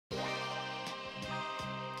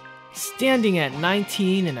Standing at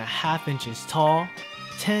 19.5 inches tall,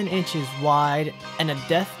 10 inches wide, and a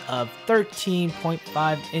depth of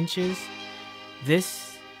 13.5 inches,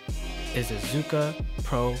 this is a Zuca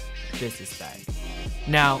Pro business bag.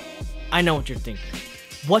 Now, I know what you're thinking.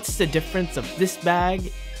 What's the difference of this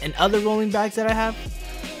bag and other rolling bags that I have?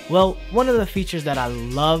 Well, one of the features that I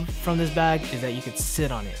love from this bag is that you can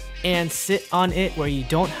sit on it. And sit on it where you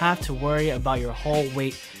don't have to worry about your whole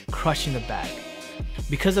weight crushing the bag,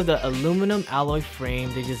 because of the aluminum alloy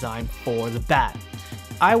frame they designed for the bag.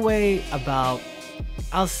 I weigh about,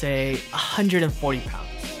 I'll say, 140 pounds.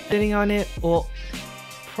 Sitting on it will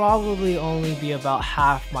probably only be about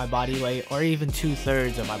half my body weight or even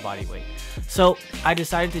 2/3 of my body weight. So I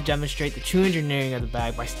decided to demonstrate the true engineering of the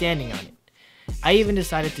bag by standing on it. I even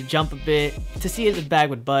decided to jump a bit to see if the bag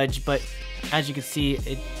would budge, but as you can see,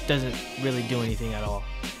 it doesn't really do anything at all.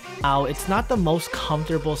 Now, it's not the most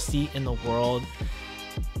comfortable seat in the world.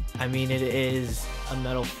 I mean, it is a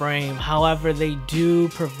metal frame. However, they do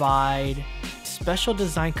provide special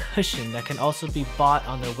design cushion that can also be bought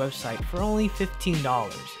on their website for only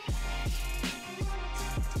 $15.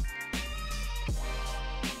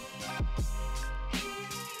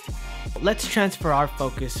 Let's transfer our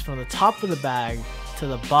focus from the top of the bag to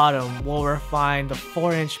the bottom, where we'll find the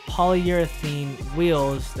 4-inch polyurethane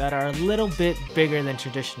wheels that are a little bit bigger than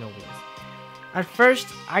traditional wheels. At first,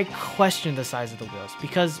 I questioned the size of the wheels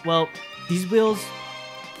because, well, these wheels,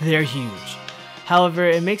 they're huge. However,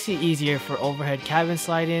 it makes it easier for overhead cabin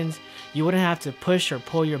slide-ins. You wouldn't have to push or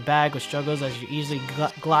pull your bag with struggles as you easily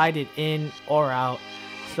glide it in or out.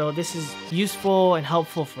 So this is useful and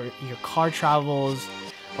helpful for your car travels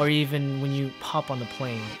or even when you hop on the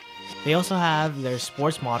plane. They also have their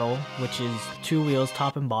sports model, which is 2 wheels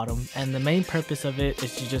top and bottom, and the main purpose of it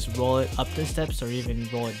is to just roll it up the steps or even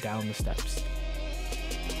roll it down the steps.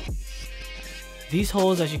 These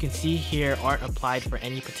holes, as you can see here, aren't applied for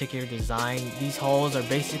any particular design. These holes are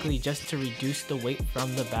basically just to reduce the weight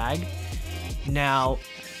from the bag. Now,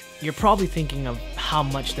 you're probably thinking of how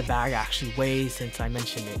much the bag actually weighs since I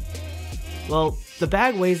mentioned it. Well, the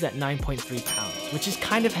bag weighs at 9.3 pounds, which is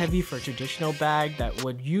kind of heavy for a traditional bag that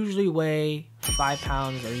would usually weigh 5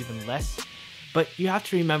 pounds or even less. But you have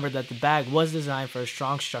to remember that the bag was designed for a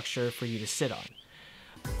strong structure for you to sit on.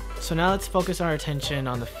 So now let's focus our attention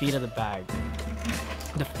on the feet of the bag.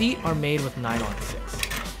 The feet are made with nylon 6.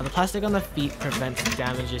 The plastic on the feet prevents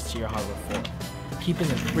damages to your hardwood floor, keeping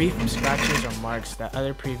them free from scratches or marks that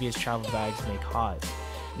other previous travel bags may cause.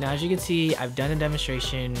 Now, as you can see, I've done a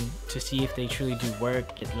demonstration to see if they truly do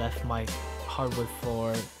work. It left my hardwood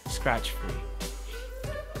floor scratch free.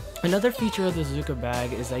 Another feature of the Zuca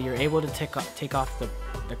bag is that you're able to take off the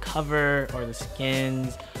cover or the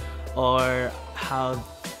skins, or how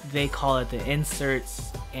they call it, the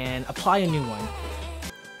inserts, and apply a new one.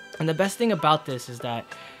 And the best thing about this is that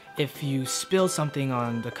if you spill something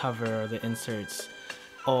on the cover or the inserts,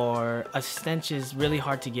 or a stench is really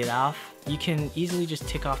hard to get off, you can easily just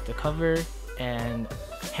take off the cover and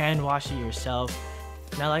hand wash it yourself.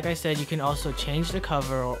 Now, like I said, you can also change the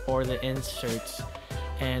cover or the inserts,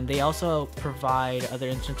 and they also provide other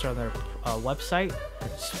inserts on their website: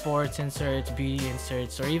 sports inserts, beauty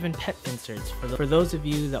inserts, or even pet inserts for those of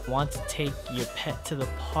you that want to take your pet to the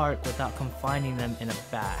park without confining them in a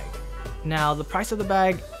bag. Now, the price of the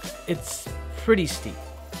bag, it's pretty steep,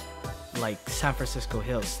 like San Francisco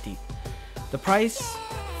Hills steep. The price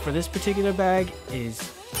for this particular bag is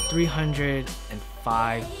 $305.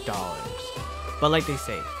 But like they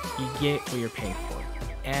say, you get what you're paying for.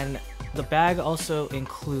 And the bag also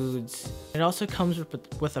includes, it also comes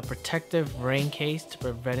with a protective rain case to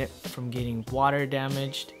prevent it from getting water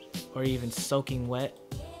damaged or even soaking wet.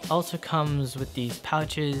 Also comes with these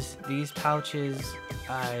pouches. These pouches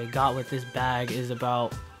I got with this bag is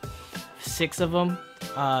about 6 of them.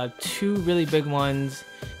 2 really big ones.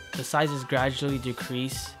 The sizes gradually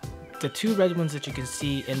decrease. The 2 red ones that you can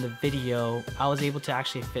see in the video, I was able to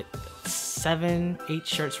actually fit 7-8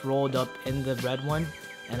 shirts rolled up in the red one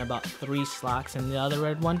and about 3 slacks in the other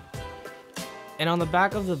red one. And on the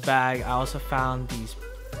back of the bag, I also found these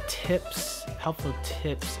tips, helpful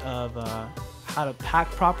tips of how to pack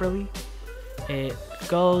properly. It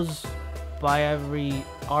goes by every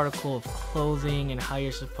article of clothing and how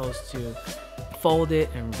you're supposed to fold it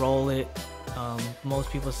and roll it. Most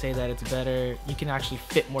people say that it's better. You can actually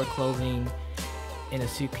fit more clothing in a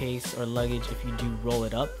suitcase or luggage if you do roll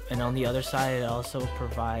it up. And on the other side, it also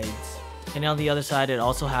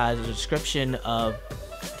has a description of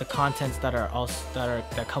the contents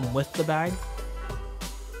that come with the bag.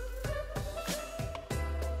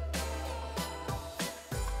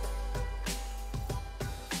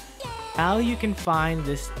 Now you can find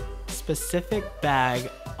this specific bag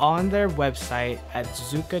on their website at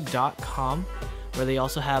zuca.com, where they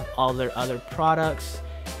also have all their other products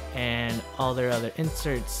and all their other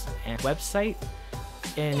inserts and website.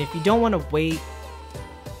 And if you don't want to wait,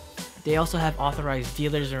 they also have authorized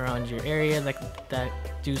dealers around your area that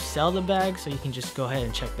do sell the bag, so you can just go ahead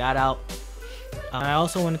and check that out. I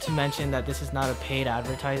also wanted to mention that this is not a paid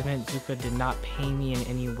advertisement. Zuca did not pay me in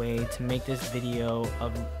any way to make this video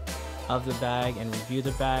of the bag and review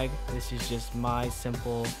the bag. This is just my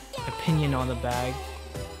simple opinion on the bag.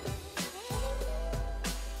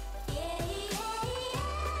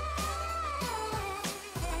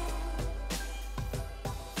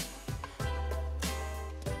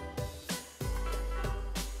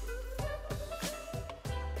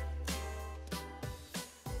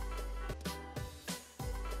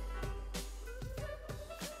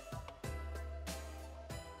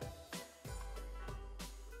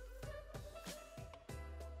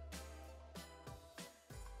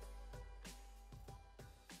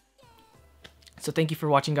 So thank you for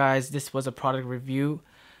watching, guys. This was a product review.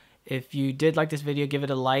 If you did like this video, give it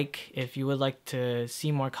a like. If you would like to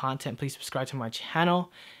see more content, please subscribe to my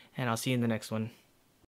channel, and I'll see you in the next one.